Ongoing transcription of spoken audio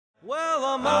Well,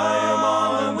 I am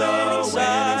on the winning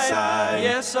side.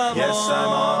 Yes, I'm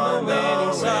on the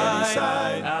winning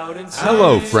side.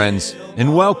 Hello, friends,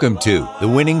 and welcome to the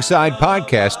Winning Side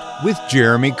Podcast with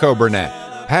Jeremy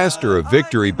Coburnett, pastor of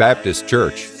Victory Baptist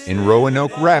Church in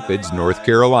Roanoke Rapids, North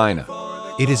Carolina.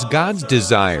 It is God's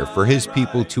desire for His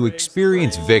people to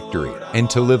experience victory and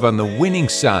to live on the winning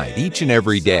side each and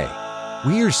every day.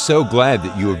 We are so glad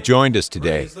that you have joined us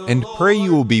today and pray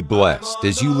you will be blessed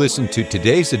as you listen to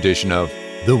today's edition of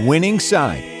The Winning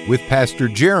Side with Pastor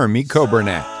Jeremy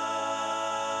Coburnett.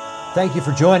 Thank you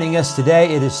for joining us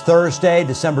today. It is Thursday,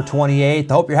 December 28th.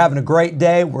 I hope you're having a great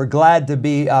day. We're glad to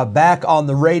be back on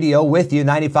the radio with you,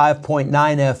 95.9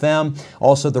 FM,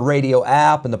 also the radio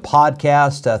app and the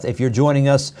podcast. If you're joining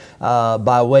us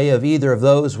by way of either of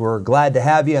those, we're glad to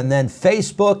have you. And then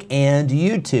Facebook and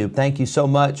YouTube. Thank you so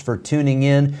much for tuning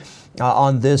in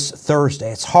on this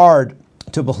Thursday. It's hard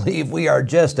to believe we are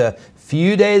just a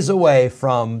few days away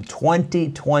from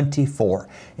 2024,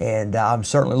 and I'm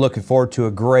certainly looking forward to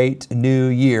a great new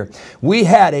year. We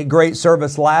had a great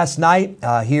service last night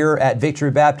here at Victory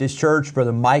Baptist Church.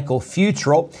 Brother Michael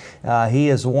Futrell, he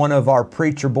is one of our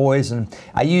preacher boys, and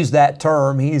I use that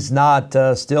term. He's not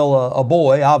still a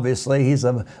boy, obviously. He's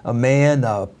a man,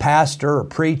 a pastor, a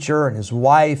preacher, and his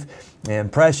wife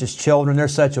and precious children. They're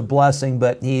such a blessing,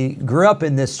 but he grew up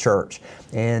in this church.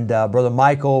 And Brother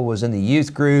Michael was in the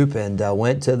youth group and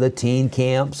went to the teen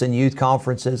camps and youth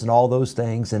conferences and all those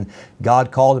things. And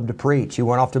God called him to preach. He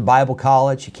went off to Bible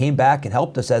college. He came back and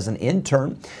helped us as an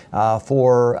intern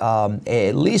for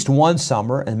at least one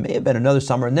summer, and may have been another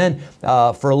summer. And then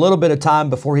for a little bit of time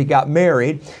before he got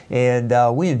married. And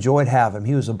we enjoyed having him.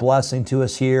 He was a blessing to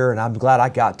us here, and I'm glad I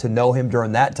got to know him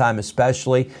during that time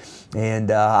especially.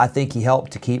 And I think he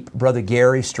helped to keep Brother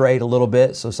Gary straight a little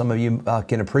bit, so some of you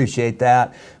can appreciate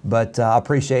that. But I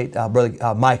appreciate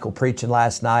Brother Michael preaching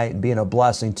last night and being a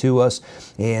blessing to us.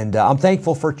 And I'm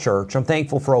thankful for church. I'm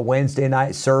thankful for a Wednesday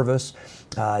night service.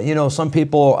 Some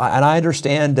people, and I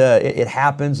understand it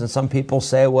happens, and some people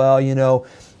say, well,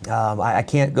 I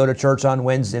can't go to church on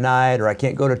Wednesday night, or I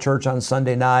can't go to church on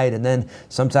Sunday night. And then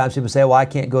sometimes people say, well, I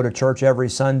can't go to church every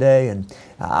Sunday. And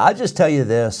I just tell you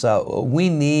this, we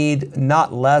need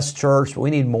not less church, but we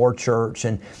need more church.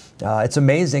 And it's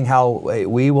amazing how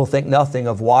we will think nothing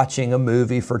of watching a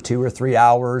movie for 2 or 3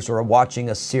 hours, or watching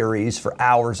a series for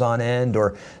hours on end,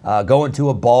 or going to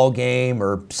a ball game,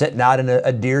 or sitting out in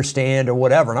a deer stand or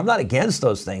whatever. And I'm not against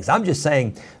those things. I'm just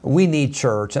saying we need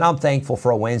church. And I'm thankful for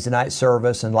a Wednesday night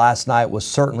service. And last night was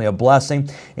certainly a blessing.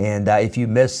 And if you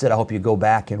missed it, I hope you go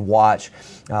back and watch.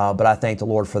 But I thank the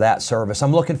Lord for that service.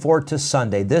 I'm looking forward to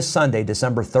Sunday. This Sunday,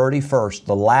 December 31st,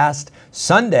 the last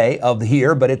Sunday of the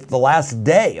year, but it's the last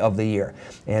day of the year.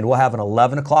 And we'll have an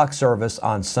 11 o'clock service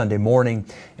on Sunday morning.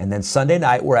 And then Sunday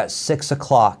night, we're at 6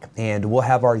 o'clock. And we'll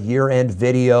have our year-end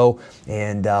video.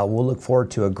 And we'll look forward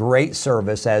to a great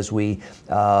service as we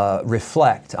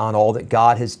reflect on all that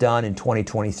God has done in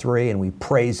 2023. And we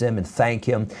praise Him and thank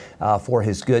Him for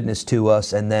His goodness to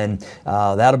us. And then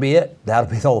that'll be it.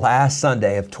 That'll be the last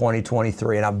Sunday of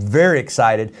 2023. And I'm very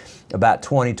excited about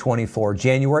 2024.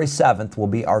 January 7th will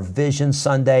be our Vision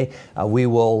Sunday. We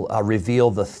will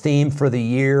reveal the theme for the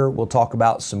year. We'll talk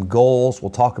about some goals.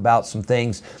 We'll talk about some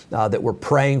things that we're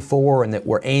praying for and that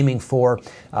we're aiming for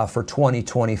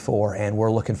 2024. And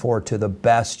we're looking forward to the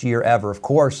best year ever. Of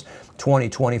course,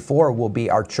 2024 will be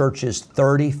our church's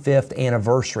 35th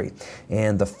anniversary.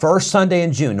 And the first Sunday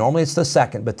in June, normally it's the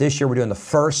second, but this year we're doing the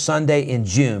first Sunday in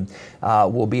June,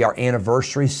 will be our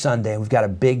anniversary Sunday. We've got a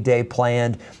big day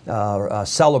planned,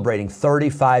 celebrating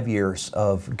 35 years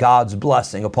of God's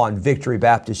blessing upon Victory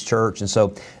Baptist Church. And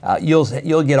so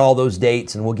you'll get all those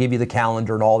dates, and we'll give you the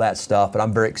calendar and all that stuff. But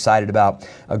I'm very excited about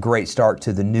a great start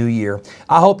to the new year.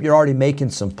 I hope you're already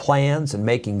making some plans and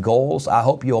making goals. I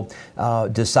hope you'll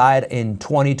decide in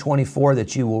 2024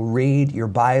 that you will read your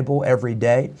Bible every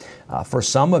day. For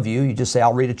some of you, you just say,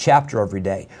 I'll read a chapter every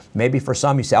day. Maybe for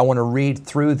some, you say, I want to read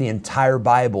through the entire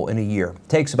Bible in a year. It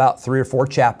takes about 3 or 4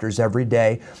 chapters every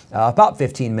day, about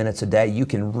 15 minutes a day. You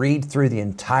can read through the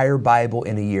entire Bible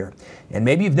in a year. And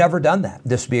maybe you've never done that.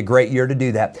 This would be a great year to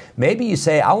do that. Maybe you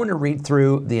say, I want to read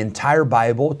through the entire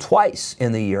Bible twice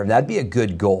in the year. That'd be a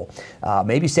good goal.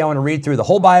 Maybe you say, I want to read through the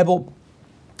whole Bible,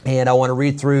 and I want to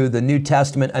read through the New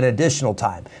Testament an additional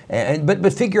time.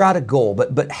 But figure out a goal,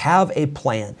 but have a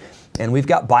plan. And we've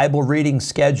got Bible reading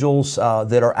schedules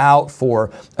that are out for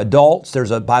adults.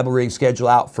 There's a Bible reading schedule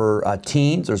out for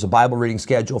teens. There's a Bible reading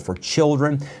schedule for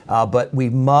children. But we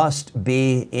must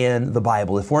be in the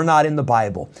Bible. If we're not in the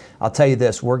Bible, I'll tell you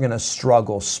this, we're going to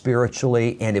struggle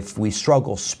spiritually. And if we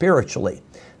struggle spiritually,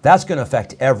 that's going to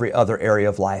affect every other area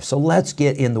of life. So let's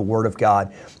get in the Word of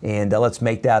God, and let's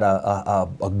make that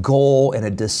a goal and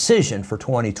a decision for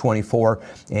 2024,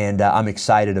 and I'm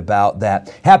excited about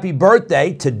that. Happy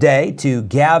birthday today to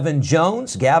Gavin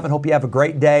Jones. Gavin, hope you have a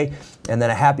great day. And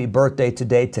then a happy birthday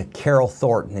today to Carol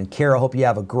Thornton. And Carol, hope you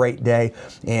have a great day,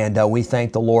 and we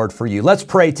thank the Lord for you. Let's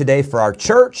pray today for our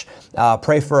church,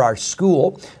 pray for our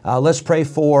school. Let's pray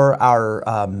for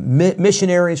our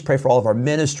missionaries, pray for all of our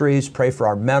ministries, pray for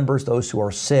our members, those who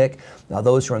are sick,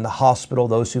 those who are in the hospital,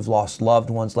 those who've lost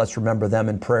loved ones. Let's remember them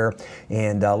in prayer,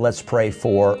 and let's pray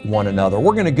for one another.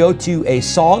 We're going to go to a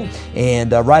song,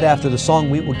 and right after the song,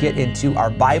 we will get into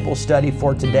our Bible study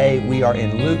for today. We are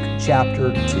in Luke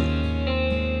chapter 2.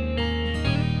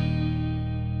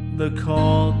 The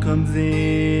call comes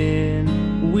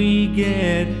in, we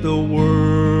get the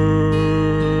word.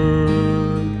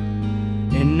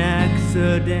 An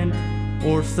accident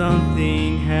or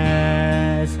something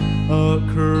has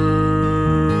occurred.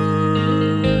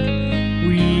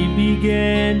 We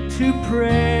begin to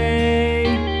pray,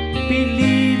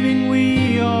 believing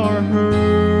we are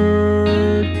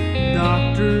heard.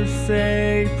 Doctors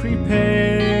say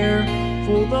prepare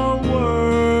for the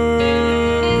worst.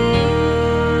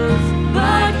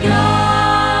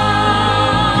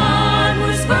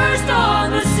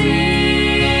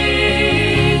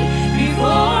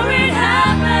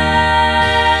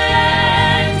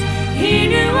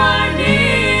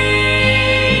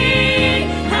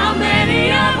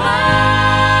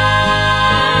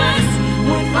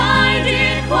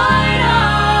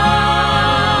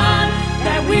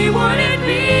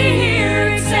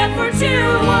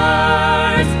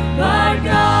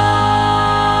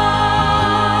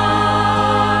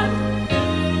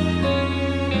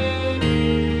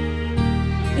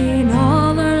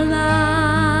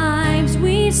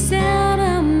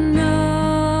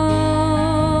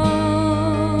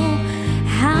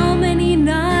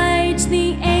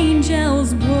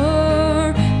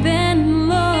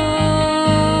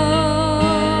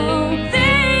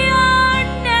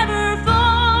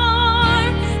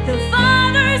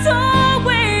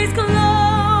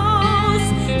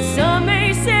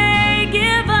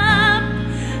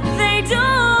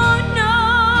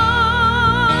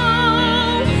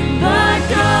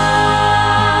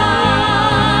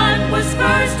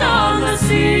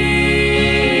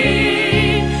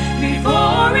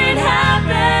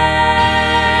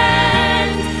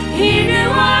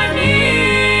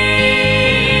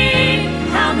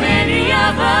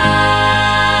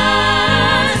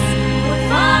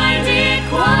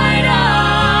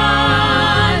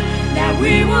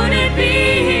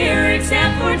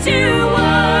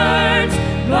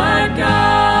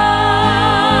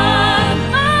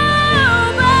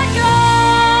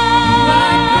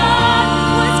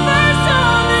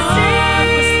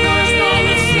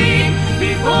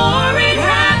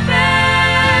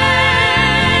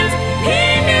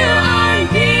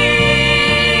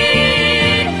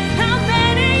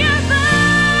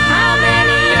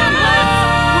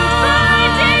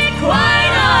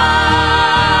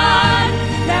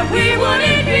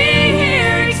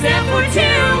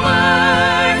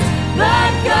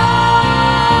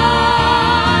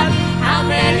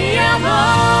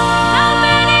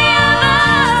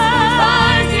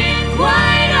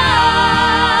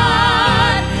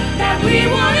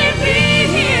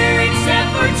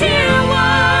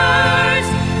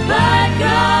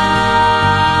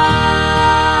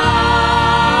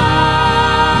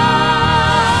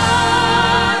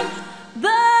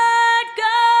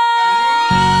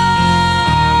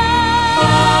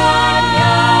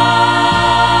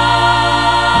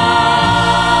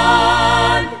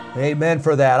 Amen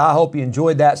for that. I hope you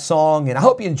enjoyed that song, and I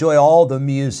hope you enjoy all the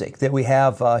music that we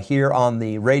have here on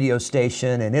the radio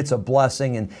station, and it's a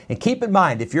blessing. And keep in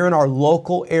mind, if you're in our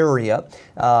local area,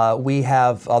 we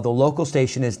have the local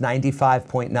station is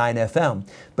 95.9 FM.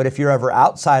 But if you're ever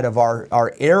outside of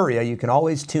our area, you can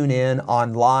always tune in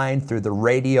online through the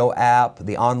radio app,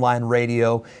 the online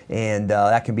radio, and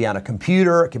that can be on a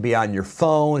computer, it can be on your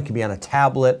phone, it can be on a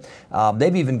tablet.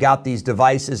 They've even got these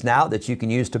devices now that you can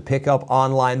use to pick up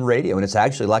online radio, and it's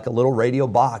actually like a little radio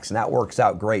box, and that works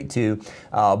out great too.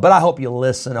 But I hope you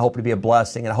listen. I hope it'll be a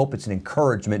blessing, and I hope it's an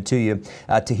encouragement to you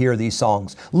to hear these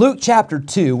songs. Luke chapter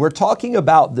 2, we're talking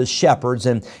about the shepherds,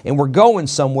 and we're going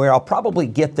somewhere. I'll probably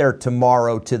get there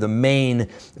tomorrow to the main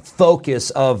focus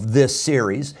of this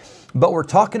series, but we're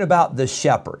talking about the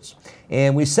shepherds.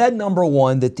 And we said, number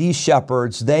one, that these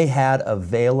shepherds, they had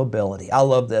availability. I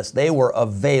love this. They were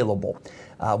available.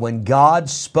 When God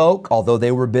spoke, although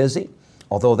they were busy,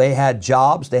 although they had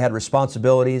jobs, they had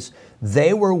responsibilities,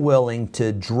 they were willing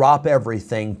to drop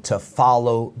everything to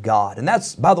follow God. And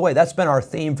that's, by the way, that's been our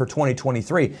theme for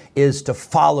 2023, is to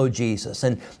follow Jesus.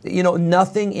 And you know,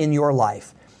 nothing in your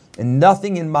life and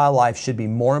nothing in my life should be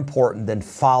more important than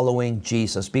following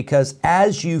Jesus, because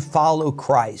as you follow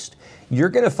Christ, you're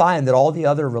going to find that all the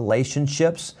other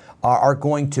relationships are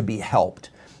going to be helped.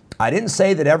 I didn't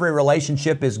say that every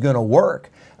relationship is going to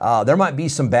work. There might be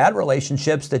some bad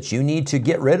relationships that you need to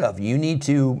get rid of, you need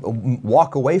to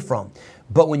walk away from.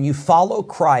 But when you follow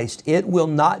Christ, it will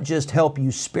not just help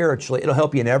you spiritually, it'll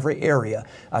help you in every area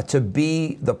to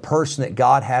be the person that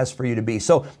God has for you to be.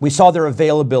 So we saw their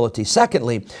availability.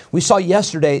 Secondly, we saw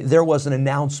yesterday there was an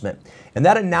announcement. And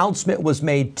that announcement was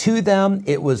made to them.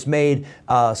 It was made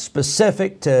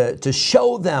specific to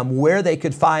show them where they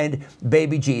could find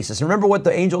baby Jesus. Remember what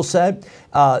the angel said?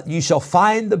 You shall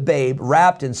find the babe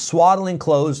wrapped in swaddling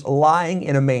clothes, lying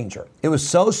in a manger. It was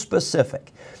so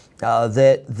specific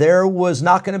that there was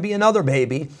not going to be another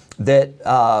baby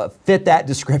that fit that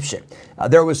description.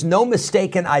 There was no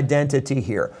mistaken identity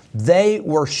here. They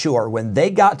were sure when they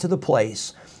got to the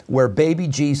place where baby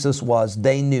Jesus was,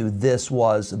 they knew this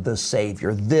was the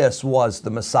Savior. This was the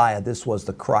Messiah. This was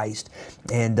the Christ.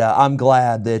 And I'm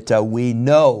glad that we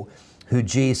know who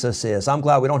Jesus is. I'm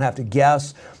glad we don't have to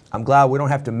guess. I'm glad we don't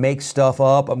have to make stuff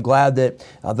up. I'm glad that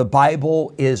the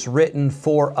Bible is written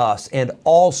for us, and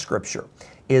all Scripture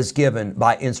is given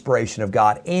by inspiration of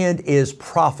God and is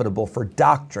profitable for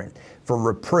doctrine, for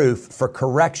reproof, for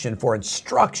correction, for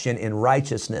instruction in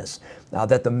righteousness,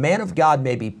 that the man of God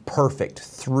may be perfect,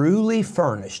 thoroughly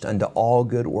furnished unto all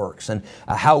good works. And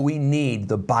how we need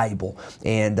the Bible.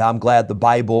 And I'm glad the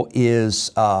Bible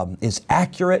is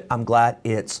accurate. I'm glad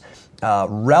it's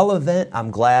relevant. I'm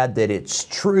glad that it's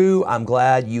true. I'm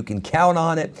glad you can count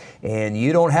on it, and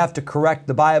you don't have to correct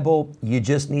the Bible. You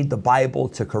just need the Bible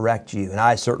to correct you, and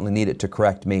I certainly need it to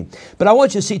correct me. But I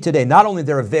want you to see today not only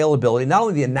their availability, not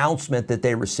only the announcement that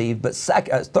they received, but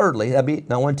thirdly, that'd be,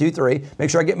 now 1, 2, 3, make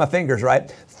sure I get my fingers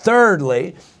right.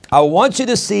 Thirdly, I want you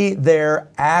to see their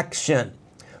action.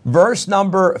 Verse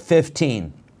number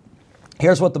 15.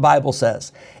 Here's what the Bible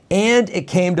says. And it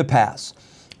came to pass,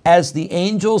 as the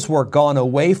angels were gone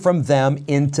away from them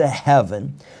into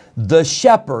heaven, the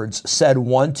shepherds said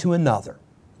one to another,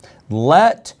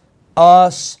 let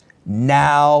us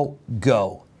now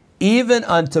go, even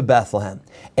unto Bethlehem,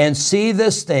 and see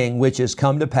this thing which is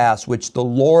come to pass, which the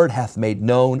Lord hath made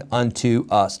known unto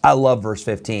us. I love verse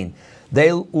 15.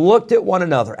 They looked at one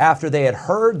another after they had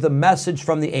heard the message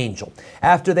from the angel,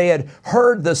 after they had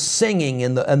heard the singing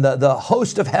and the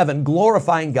host of heaven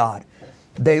glorifying God.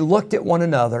 They looked at one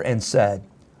another and said,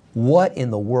 what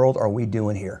in the world are we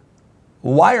doing here?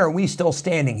 Why are we still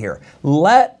standing here?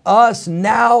 Let us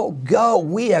now go.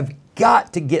 We have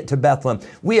got to get to Bethlehem.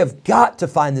 We have got to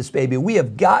find this baby. We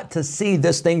have got to see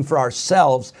this thing for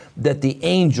ourselves that the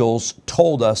angels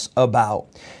told us about.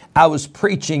 I was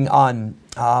preaching on,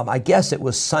 I guess it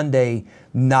was Sunday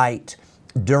night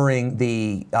during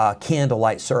the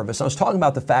candlelight service. I was talking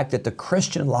about the fact that the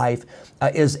Christian life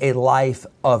is a life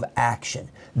of action.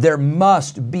 There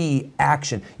must be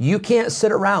action. You can't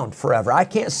sit around forever. I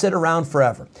can't sit around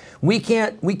forever. We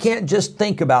can't just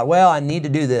think about, well, I need to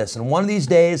do this, and one of these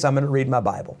days I'm going to read my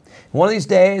Bible. One of these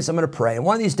days I'm going to pray. And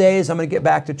one of these days I'm going to get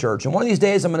back to church. And one of these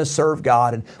days I'm going to serve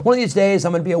God. And one of these days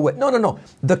I'm going to be a witness. No.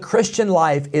 The Christian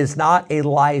life is not a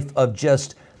life of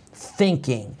just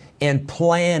thinking and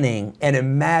planning and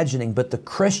imagining, but the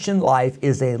Christian life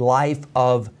is a life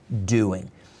of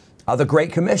doing. The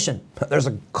Great Commission, there's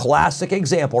a classic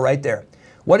example right there.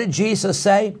 What did Jesus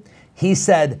say? He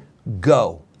said,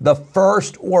 go. The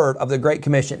first word of the Great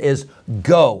Commission is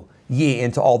go ye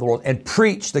into all the world and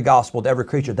preach the gospel to every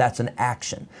creature. That's an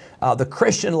action. The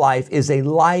Christian life is a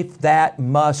life that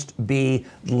must be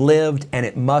lived and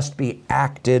it must be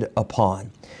acted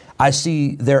upon. I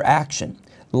see their action.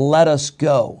 Let us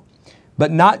go.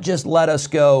 But not just let us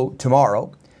go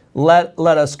tomorrow. Let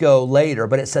us go later,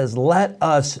 but it says, let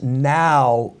us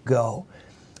now go.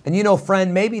 And you know,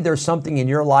 friend, maybe there's something in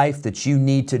your life that you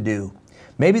need to do.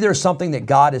 Maybe there's something that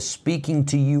God is speaking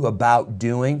to you about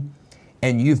doing,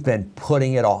 and you've been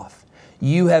putting it off.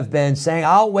 You have been saying,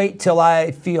 I'll wait till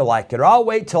I feel like it, or I'll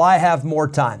wait till I have more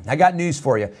time. I got news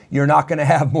for you. You're not going to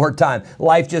have more time.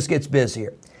 Life just gets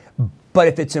busier. But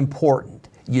if it's important,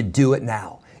 you do it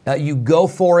now. You go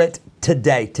for it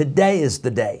today. Today is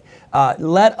the day.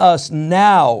 Let us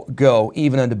now go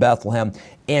even unto Bethlehem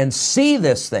and see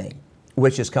this thing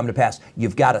which has come to pass.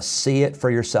 You've got to see it for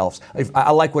yourselves.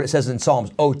 I like what it says in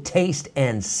Psalms. Oh, taste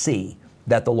and see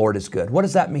that the Lord is good. What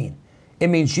does that mean? It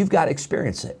means you've got to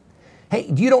experience it.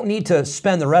 Hey, you don't need to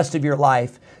spend the rest of your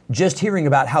life just hearing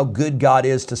about how good God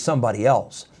is to somebody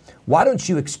else. Why don't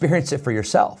you experience it for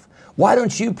yourself? Why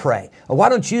don't you pray? Why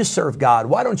don't you serve God?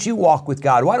 Why don't you walk with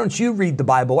God? Why don't you read the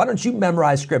Bible? Why don't you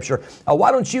memorize Scripture?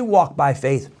 Why don't you walk by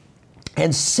faith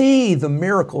and see the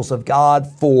miracles of God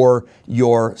for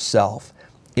yourself?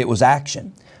 It was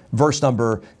action. Verse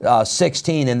number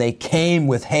 16, and they came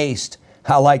with haste.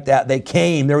 I like that. They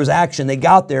came. There was action. They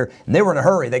got there, and they were in a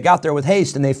hurry. They got there with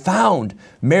haste, and they found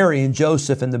Mary and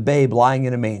Joseph and the babe lying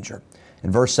in a manger.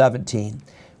 In verse 17,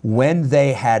 when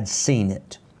they had seen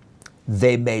it,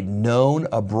 they made known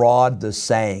abroad the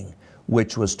saying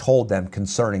which was told them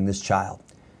concerning this child.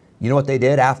 You know what they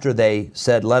did after they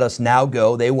said, let us now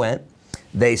go? They went.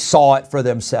 They saw it for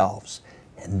themselves.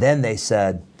 And then they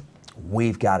said,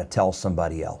 we've got to tell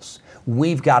somebody else.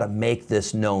 We've got to make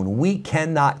this known. We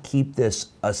cannot keep this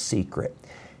a secret.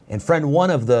 And friend, one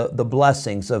of the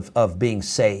blessings of being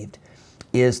saved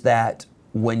is that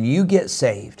when you get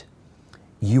saved,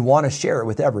 you want to share it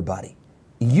with everybody.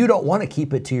 You don't want to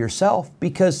keep it to yourself,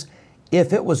 because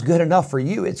if it was good enough for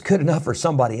you, it's good enough for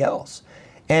somebody else.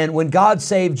 And when God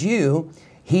saved you,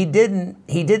 He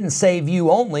didn't save you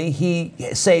only. He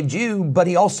saved you, but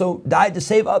He also died to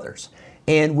save others.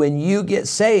 And when you get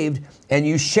saved and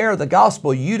you share the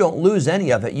gospel, you don't lose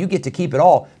any of it. You get to keep it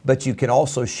all, but you can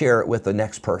also share it with the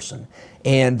next person.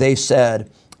 And they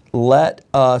said, let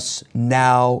us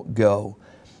now go.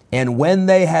 And when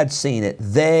they had seen it,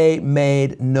 they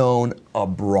made known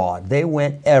abroad. They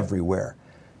went everywhere,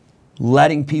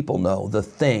 letting people know the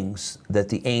things that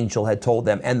the angel had told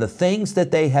them and the things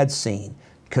that they had seen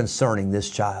concerning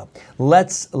this child.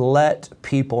 Let's let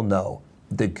people know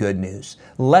the good news.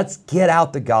 Let's get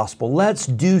out the gospel. Let's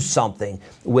do something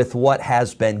with what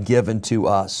has been given to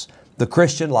us. The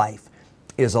Christian life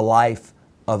is a life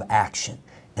of action.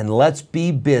 And let's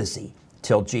be busy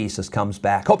till Jesus comes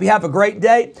back. Hope you have a great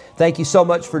day. Thank you so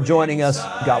much for joining us.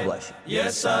 God bless you.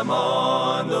 Yes, I'm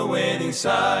on the winning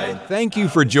side. Thank you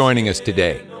for joining us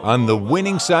today on the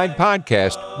Winning Side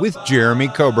Podcast with Jeremy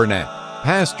Coburnett,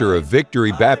 pastor of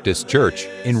Victory Baptist Church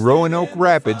in Roanoke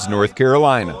Rapids, North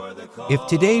Carolina. If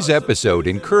today's episode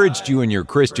encouraged you in your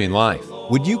Christian life,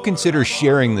 would you consider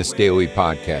sharing this daily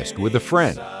podcast with a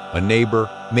friend, a neighbor,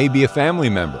 maybe a family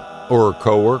member, or a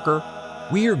coworker?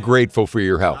 We are grateful for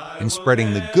your help in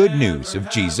spreading the good news of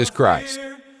Jesus Christ.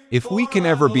 If we can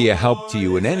ever be a help to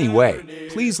you in any way,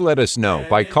 please let us know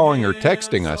by calling or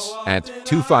texting us at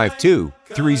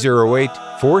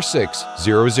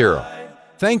 252-308-4600.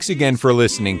 Thanks again for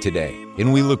listening today,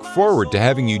 and we look forward to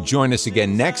having you join us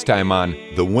again next time on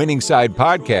the Winning Side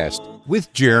Podcast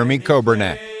with Jeremy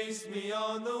Coburnett. Place me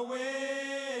on the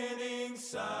winning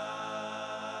side.